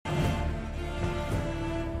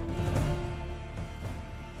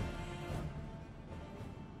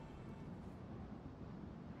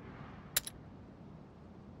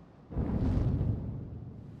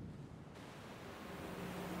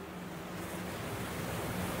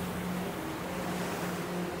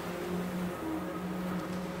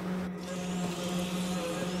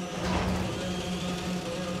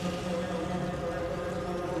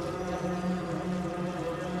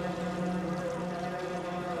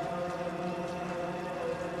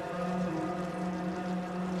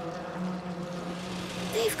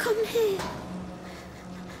We've come here.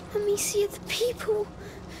 Amicia, the people.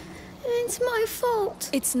 It's my fault.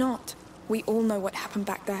 It's not. We all know what happened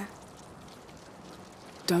back there.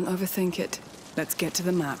 Don't overthink it. Let's get to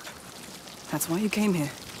the map. That's why you came here.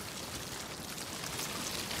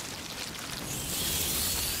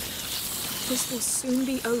 This will soon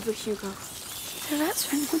be over, Hugo. The rats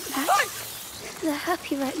won't want that. They're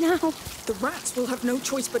happy right now. The rats will have no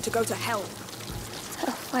choice but to go to hell.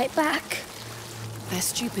 They'll fight back. They're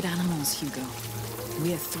stupid animals, Hugo.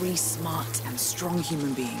 We're 3 smart and strong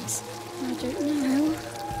human beings. I don't know.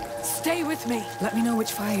 Stay with me. Let me know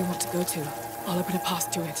which fire you want to go to. I'll open a path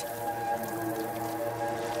to it.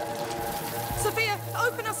 Sophia,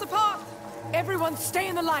 open us a path. Everyone stay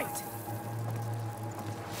in the light.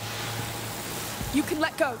 You can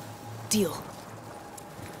let go. Deal.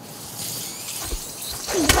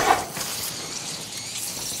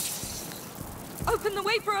 Open the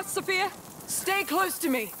way for us, Sophia. Stay close to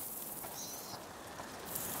me.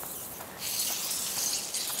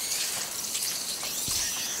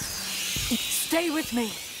 Stay with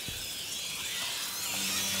me.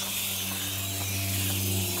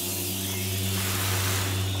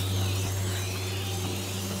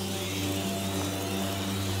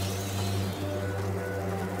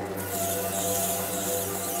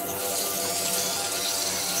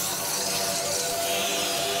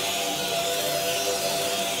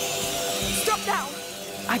 Stop now!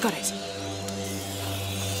 I got it.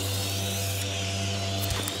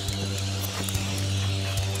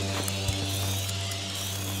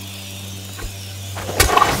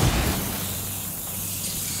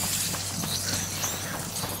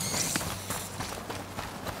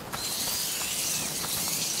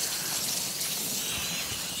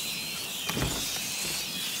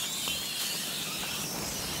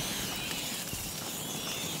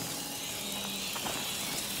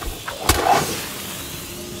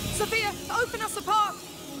 Sophia, open us a path!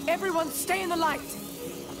 Everyone stay in the light!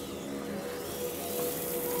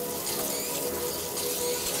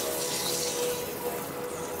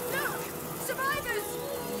 No! Survivors!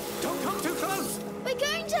 Don't come too close! We're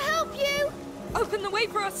going to help you! Open the way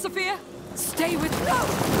for us, Sophia! Stay with me! No!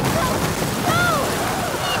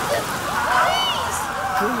 Leave them! Please!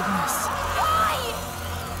 Goodness. Why?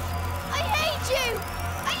 I hate you!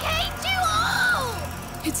 I hate you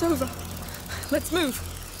all! It's over. Let's move.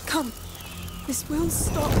 Come. This will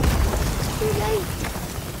stop. Too late.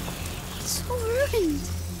 It's all ruined.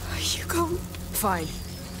 Hugo. Fine.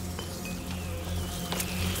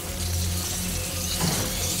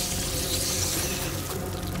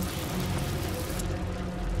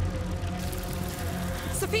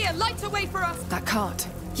 Sophia, light a way for us! That cart.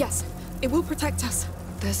 Yes, it will protect us.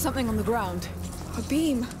 There's something on the ground. A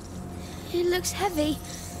beam. It looks heavy.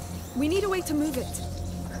 We need a way to move it.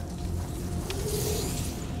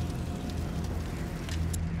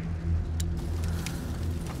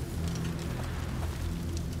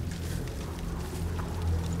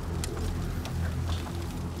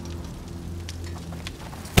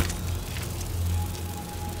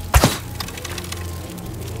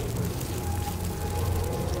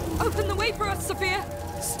 Open the way for us, Sophia!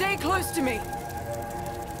 Stay close to me!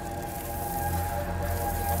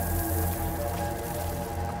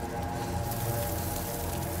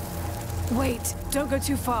 Wait, don't go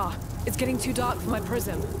too far. It's getting too dark for my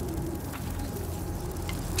prism.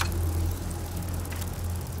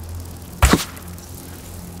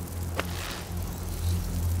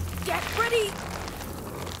 Get ready!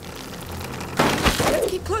 Let's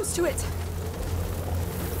keep close to it.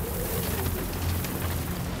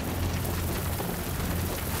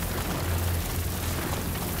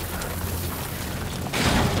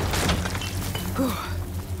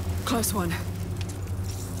 Close one.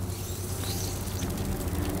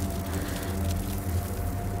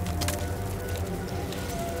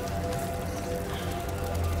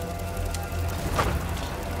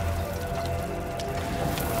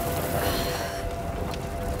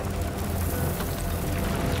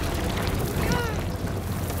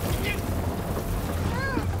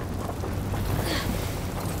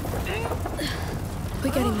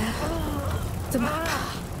 We're getting there. The map.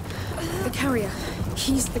 The carrier.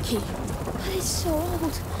 He's the key. But it's so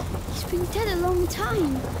old. He's been dead a long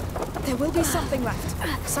time. There will be something left.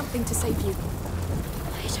 Something to save you.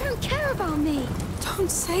 You don't care about me. Don't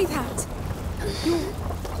say that. You're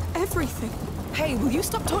everything. Hey, will you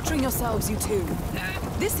stop torturing yourselves, you two?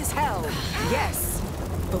 This is hell, yes.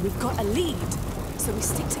 But we've got a lead. So we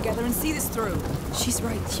stick together and see this through. She's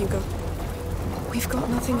right, Hugo. We've got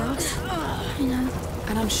nothing else. I know.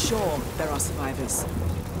 And I'm sure there are survivors.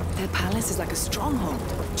 Their palace is like a stronghold.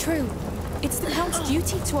 True. It's the Count's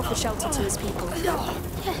duty to offer shelter to his people.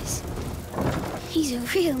 Yes. He's a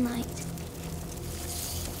real knight.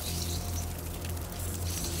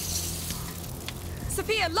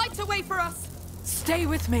 Sophia, light a way for us! Stay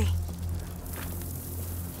with me.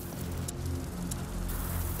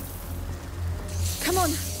 Come on.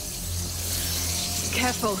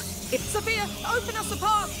 Careful. Sophia, open us a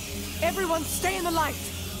path! Everyone, stay in the light!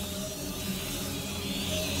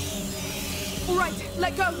 All right,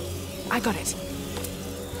 let go! I got it.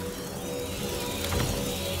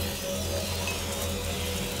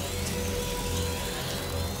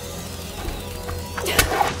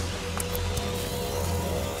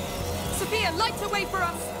 Sophia, light a way for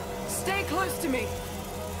us! Stay close to me!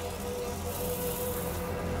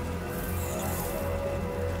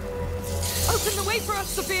 Open the way for us,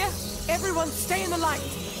 Sophia! Everyone, stay in the light!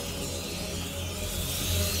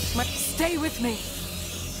 Stay with me!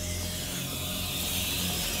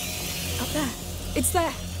 Up there. It's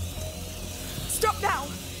there. Stop now!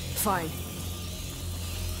 Fine.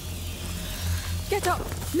 Get up.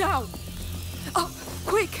 Now. Up.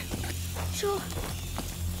 Quick. Sure.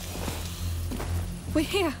 We're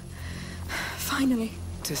here. Finally.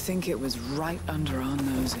 To think it was right under our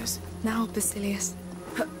noses. Now, Basilius.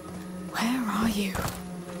 Where are you?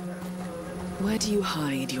 Where do you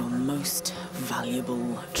hide your most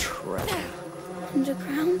valuable treasure?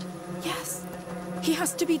 Underground? Yes. He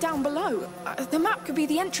has to be down below. The map could be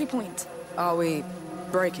the entry point. Are we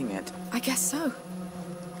breaking it? I guess so.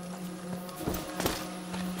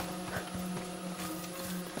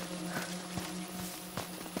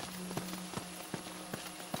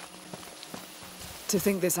 To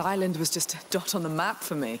think this island was just a dot on the map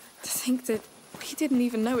for me. To think that we didn't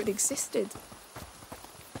even know it existed.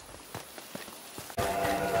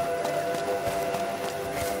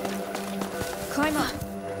 Climb up.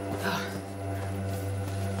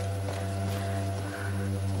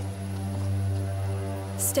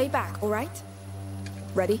 Stay back, all right?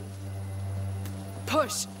 Ready?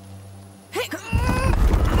 Push!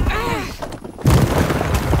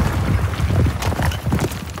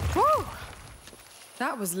 Whew!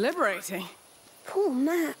 That was liberating. Poor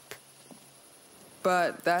map.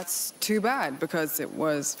 But that's too bad, because it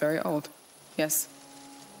was very old. Yes.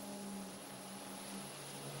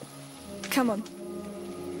 Come on.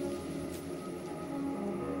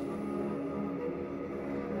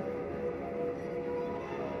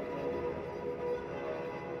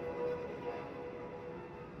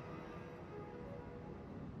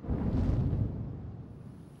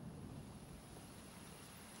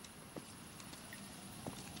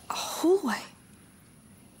 A hallway.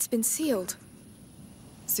 It's been sealed.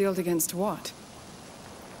 Sealed against what?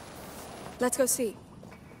 Let's go see.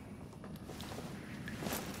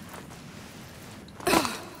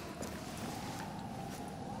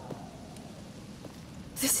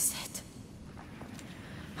 This is it.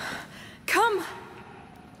 Come!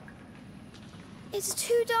 It's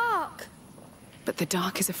too dark. But the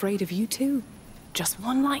dark is afraid of you too. Just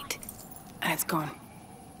one light, and it's gone.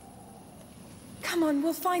 Come on,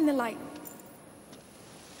 we'll find the light.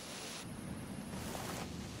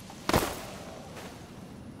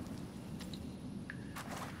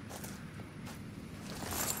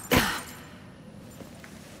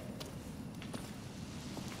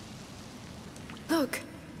 Look,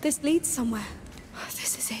 this leads somewhere.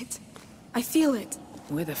 This is it. I feel it.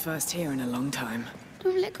 We're the first here in a long time.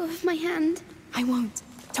 Don't let go of my hand. I won't.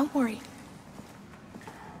 Don't worry.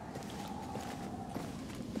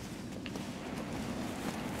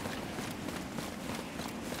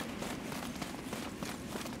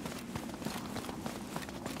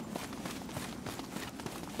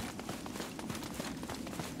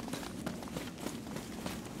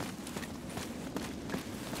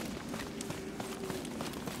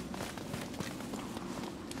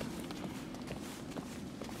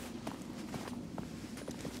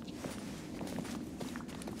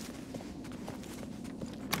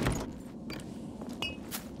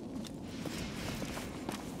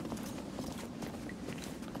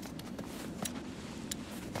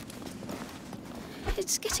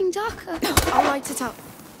 It's getting darker. I'll light it up.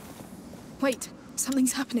 Wait,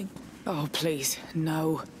 something's happening. Oh, please,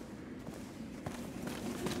 no.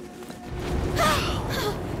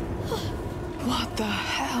 What the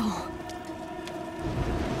hell?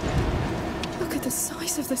 Look at the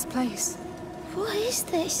size of this place. What is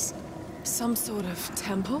this? Some sort of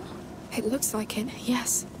temple? It looks like it,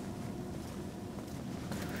 yes.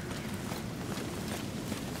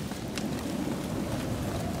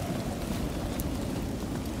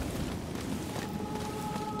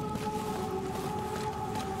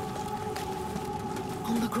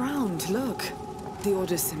 ground, look. The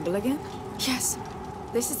Order's symbol again? Yes,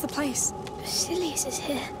 this is the place. Basilius is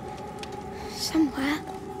here. Somewhere.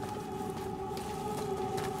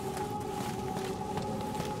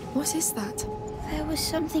 What is that? There was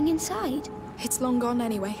something inside. It's long gone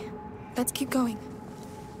anyway. Let's keep going.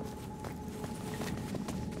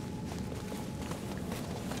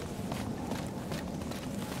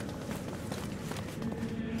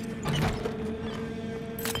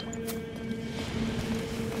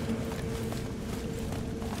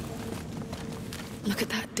 Look at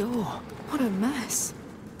that door. What a mess.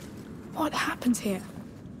 What happened here?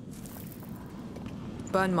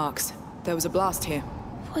 Burn marks. There was a blast here.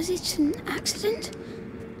 Was it an accident?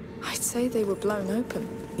 I'd say they were blown open.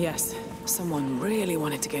 Yes, someone really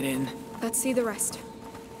wanted to get in. Let's see the rest.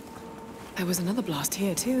 There was another blast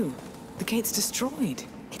here too. The gate's destroyed.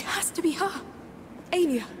 It has to be her.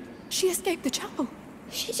 Aelia. She escaped the chapel.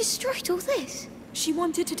 She destroyed all this. She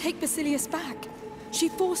wanted to take Basilius back. She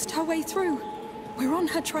forced her way through. We're on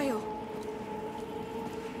her trail.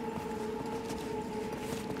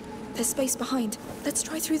 There's space behind. Let's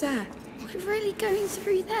try through there. We're really going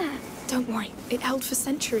through there. Don't worry. It held for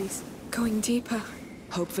centuries. Going deeper.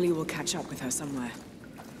 Hopefully we'll catch up with her somewhere.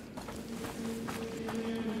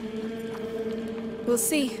 We'll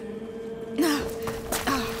see. No.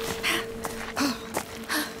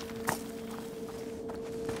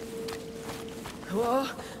 Whoa.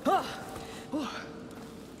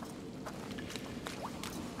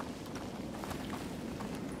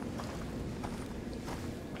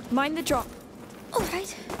 Mind the drop. All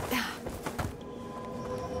right.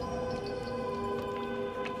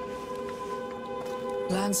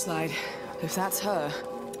 Landslide. If that's her,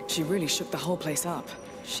 she really shook the whole place up.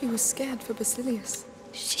 She was scared for Basilius.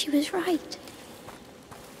 She was right.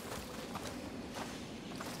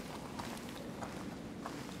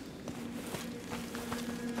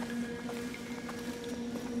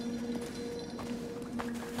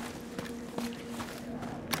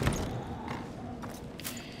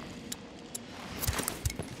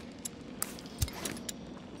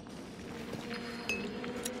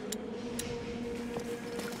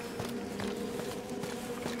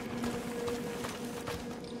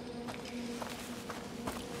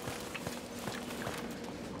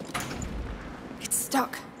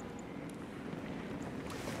 Stuck.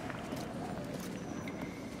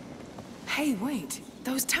 Hey, wait.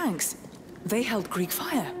 Those tanks. They held Greek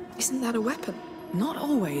fire. Isn't that a weapon? Not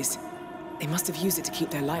always. They must have used it to keep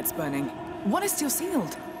their lights burning. One is still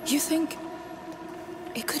sealed. You think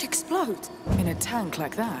it could explode? In a tank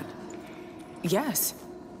like that? Yes.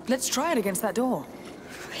 Let's try it against that door.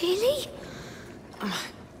 Really?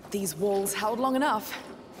 These walls held long enough.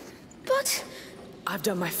 But... I've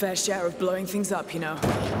done my fair share of blowing things up, you know.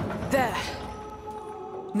 There.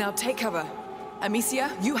 Now take cover.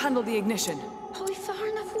 Amicia, you handle the ignition. Are we far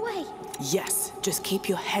enough away? Yes, just keep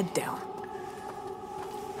your head down.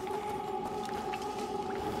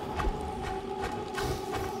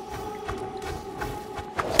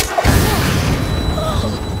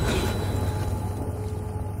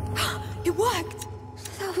 It worked!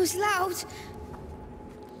 That was loud.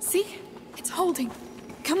 See? It's holding.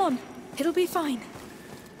 Come on, it'll be fine.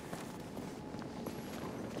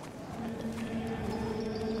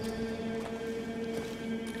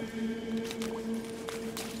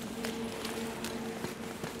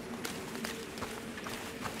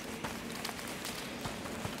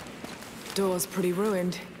 Door's pretty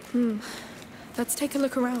ruined. Let's take a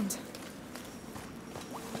look around.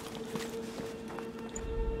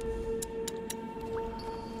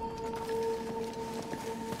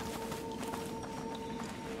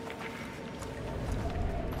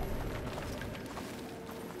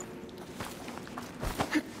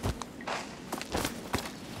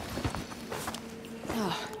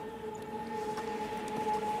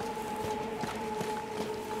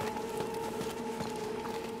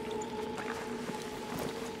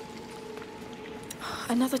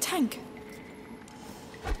 Another tank.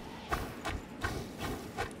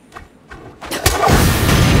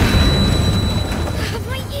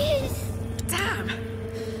 My ears! Damn!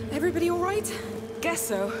 Everybody all right? Guess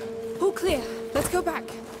so. All clear. Let's go back.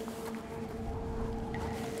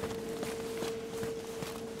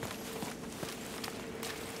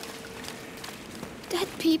 Dead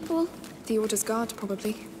people. The Order's guard,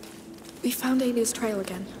 probably. We found Aelia's trail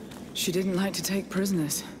again. She didn't like to take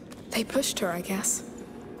prisoners. They pushed her, I guess.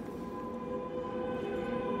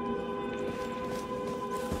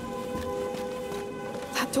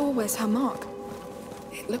 That door wears her mark.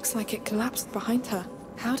 It looks like it collapsed behind her.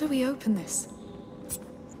 How do we open this?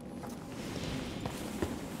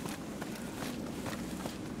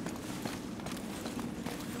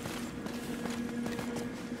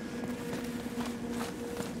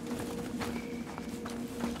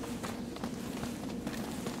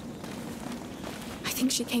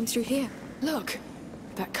 think she came through here. Look!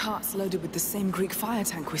 That cart's loaded with the same Greek fire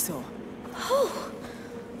tank we saw. Oh!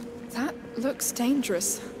 That looks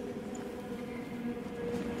dangerous.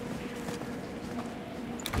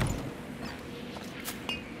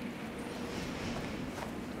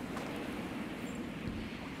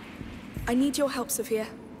 I need your help, Sophia.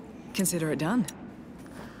 Consider it done.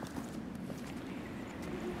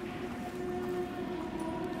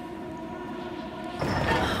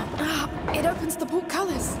 It opens the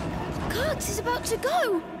portcullis. Karks is about to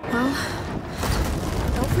go. Well,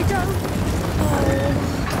 off we go. Oh.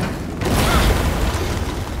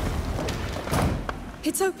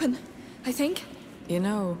 It's open, I think. You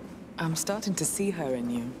know, I'm starting to see her in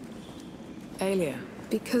you. Aelia.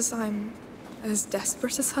 Because I'm as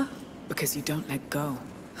desperate as her? Because you don't let go.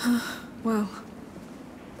 Well...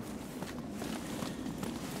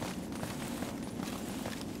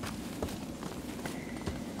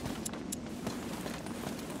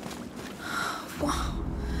 Wow.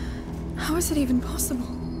 How is it even possible?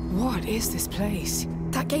 What is this place?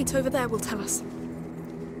 That gate over there will tell us.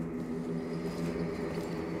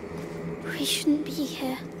 We shouldn't be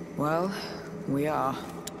here. Well, we are.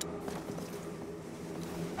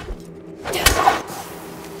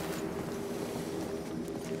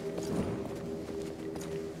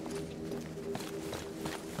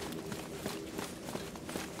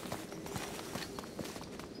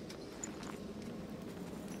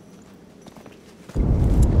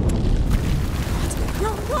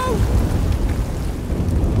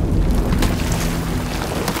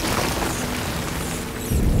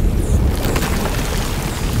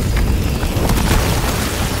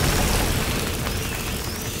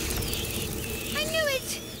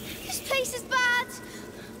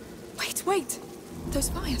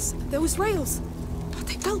 Those rails!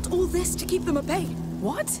 They built all this to keep them at bay.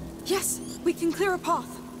 What? Yes, we can clear a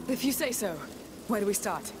path. If you say so. Where do we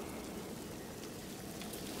start?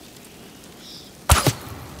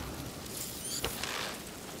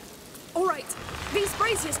 All right, these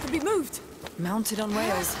braziers can be moved. Mounted on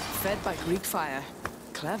rails, fed by Greek fire.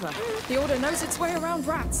 Clever. The Order knows its way around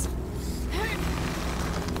rats.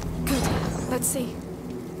 Good, let's see.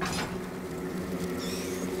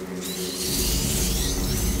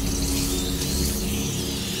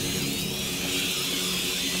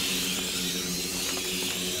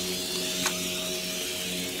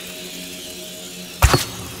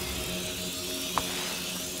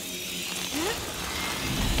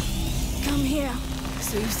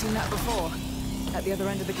 So you've seen that before? At the other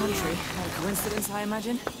end of the country? Not a coincidence, I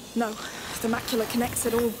imagine? No. The macula connects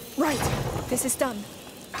it all. Right. This is done.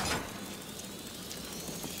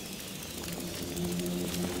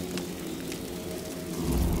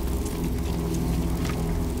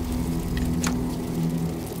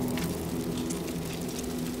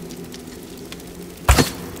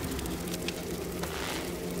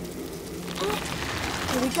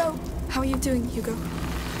 Here we go. How are you doing, Hugo?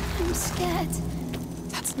 I'm scared.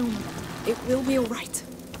 That's normal. It will be all right.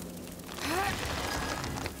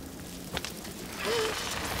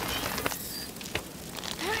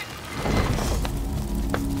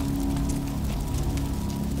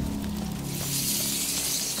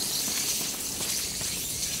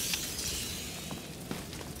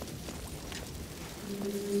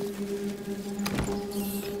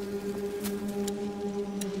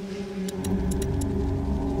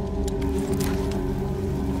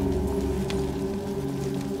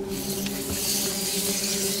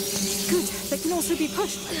 Also be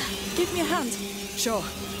pushed. Give me a hand. Sure.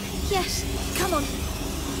 Yes. Come on.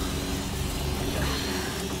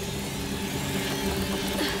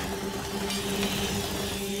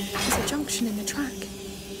 There's a junction in the track.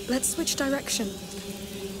 Let's switch direction.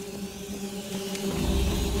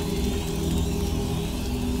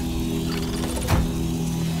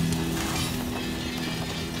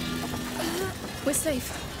 We're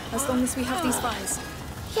safe, as long as we have these fires.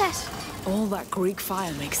 Yes. All that Greek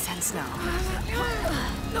fire makes sense now.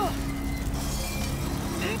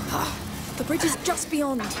 The bridge is just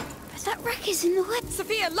beyond. But that wreck is in the way.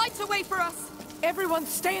 Sophia, light a way for us! Everyone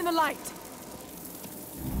stay in the light!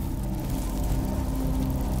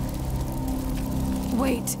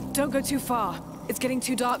 Wait, don't go too far. It's getting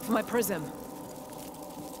too dark for my prism.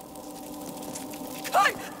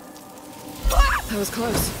 That was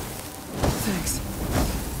close. Thanks.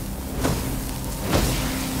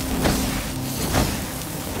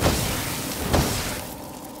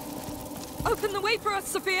 Open the way for us,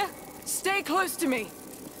 Sophia! Stay close to me!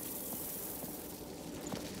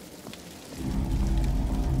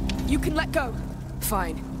 You can let go.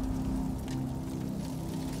 Fine.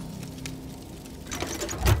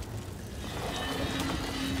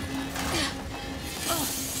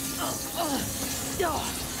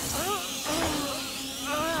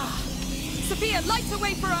 Sophia, light the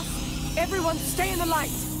way for us! Everyone, stay in the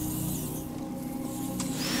light!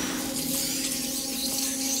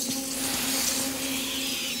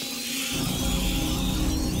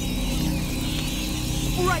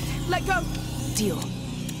 All right, let go! Deal.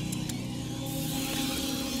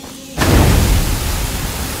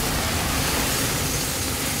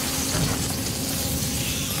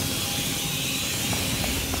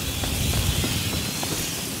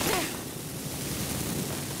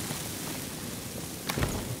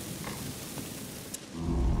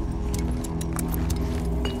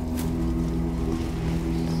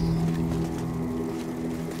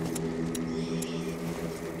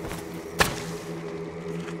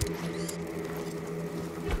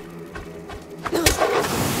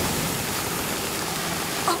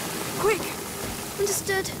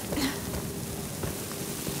 Understood.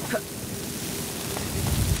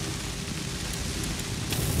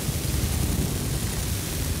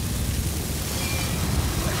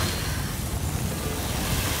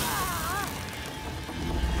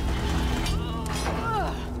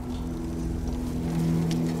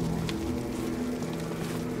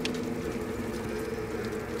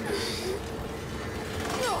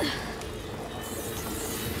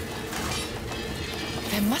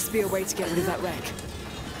 There must be a way to get rid of that wreck.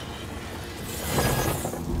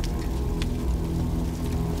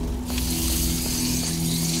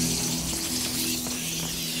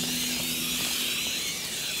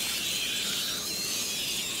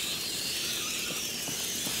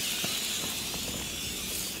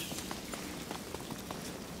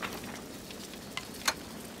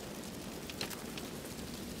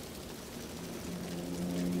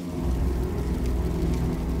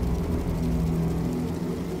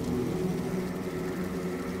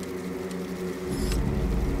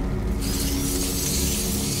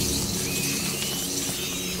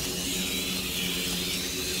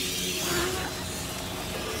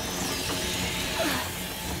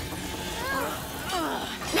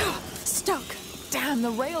 Damn,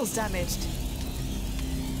 the rail's damaged.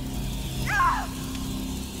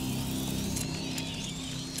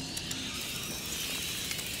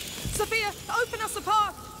 Sophia, open us a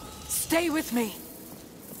path! Stay with me.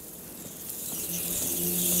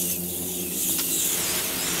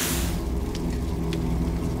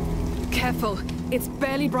 Careful. It's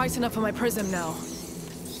barely bright enough for my prism now.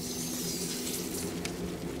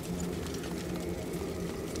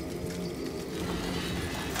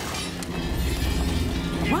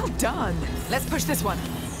 Well done! Let's push this one.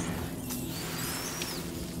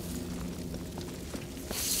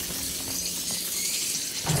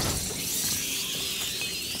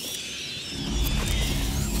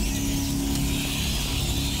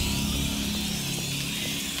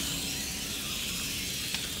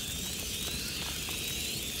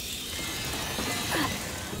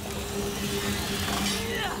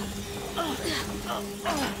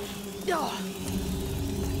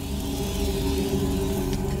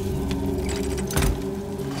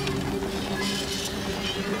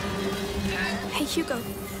 Hey, Hugo,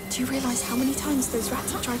 do you realize how many times those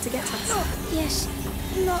rats have tried to get us? Yes,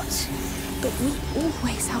 not. But we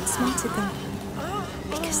always outsmarted them.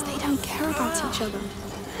 Because they don't care about each other.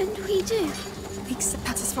 And we do. Except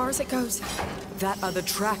that's as far as it goes. That other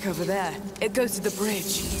track over there, it goes to the bridge.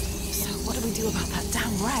 So what do we do about that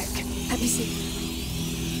damn wreck? Let me see.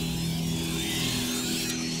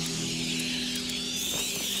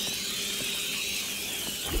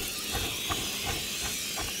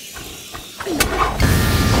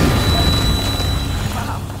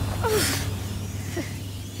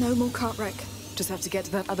 No more cart wreck. Just have to get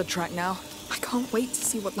to that other track now. I can't wait to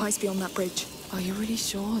see what lies beyond that bridge. Are you really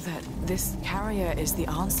sure that this carrier is the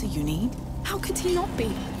answer you need? How could he not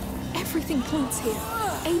be? Everything points here.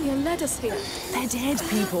 Aelia led us here. They're dead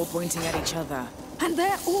people pointing at each other. And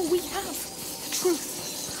they're all we have. The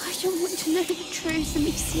truth. I don't want to know the truth,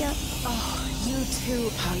 Amicia. Oh, you too.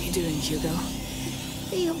 How are you doing, Hugo? I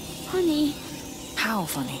feel funny. How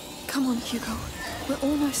funny? Come on, Hugo. We're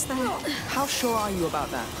almost there. How sure are you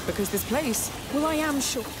about that? Because this place... Well, I am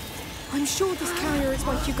sure. I'm sure this carrier is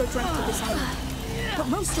why Hugo dreamt of this island. But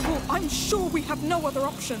most of all, I'm sure we have no other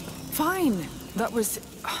option. Fine. That was...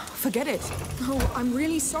 forget it. Oh, I'm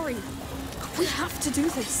really sorry. We have to do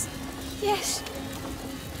this. Yes.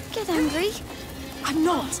 Get angry. I'm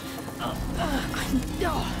not. I'm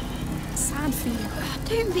sad for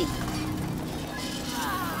you. Don't be.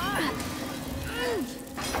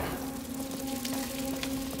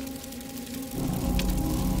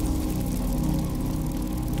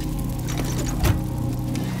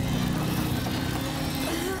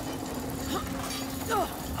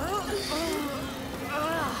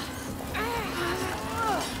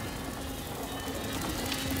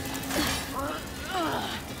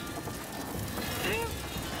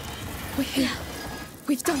 We're here.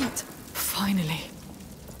 We've done it. Finally.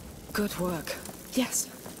 Good work. Yes.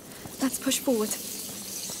 Let's push forward.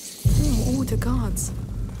 Oh, Order guards.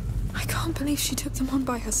 I can't believe she took them on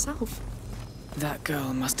by herself. That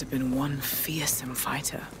girl must have been one fearsome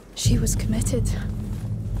fighter. She was committed.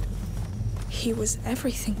 He was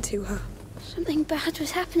everything to her. Something bad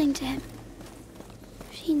was happening to him.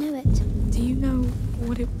 She knew it. Do you know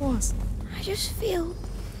what it was? I just feel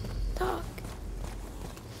dark.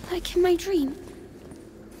 Like in my dream.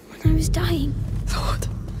 When I was dying. Lord,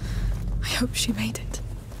 I hope she made it.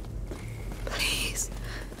 Please,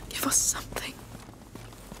 give us something.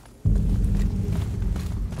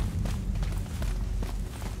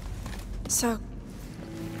 So...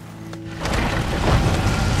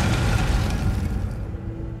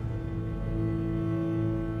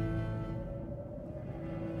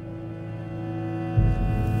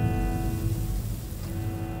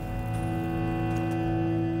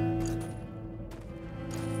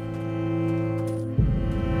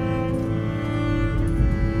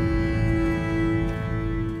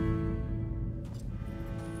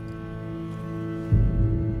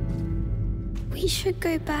 We should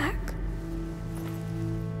go back.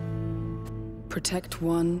 Protect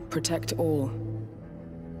one, protect all.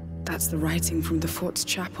 That's the writing from the fort's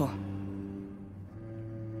chapel.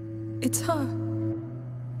 It's her.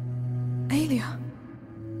 Aelia.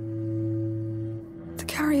 The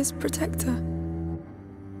carrier's protector.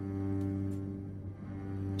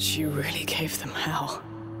 She really gave them hell.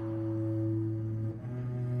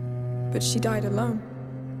 But she died alone.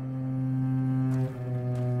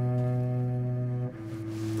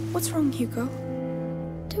 What's wrong, Hugo?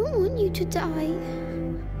 Don't want you to die.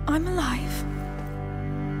 I'm alive.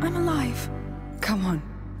 I'm alive. Come on.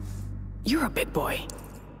 You're a big boy.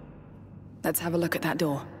 Let's have a look at that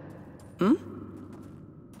door. Hmm?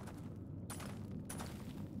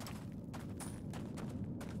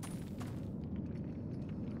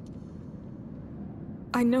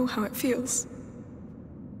 I know how it feels.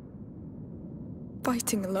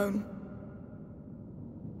 Fighting alone.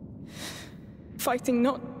 Fighting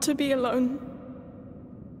not to be alone.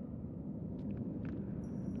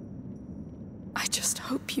 I just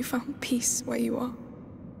hope you found peace where you are.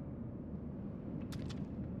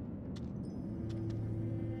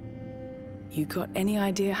 You got any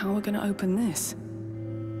idea how we're gonna open this?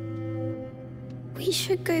 We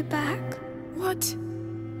should go back. What?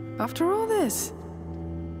 After all this?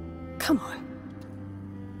 Come on.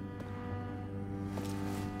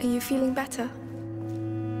 Are you feeling better?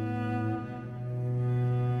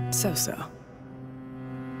 So-so.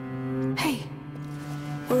 Hey,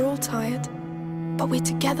 we're all tired, but we're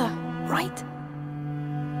together, right?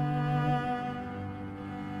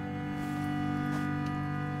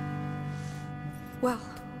 Well,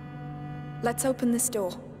 let's open this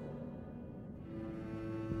door.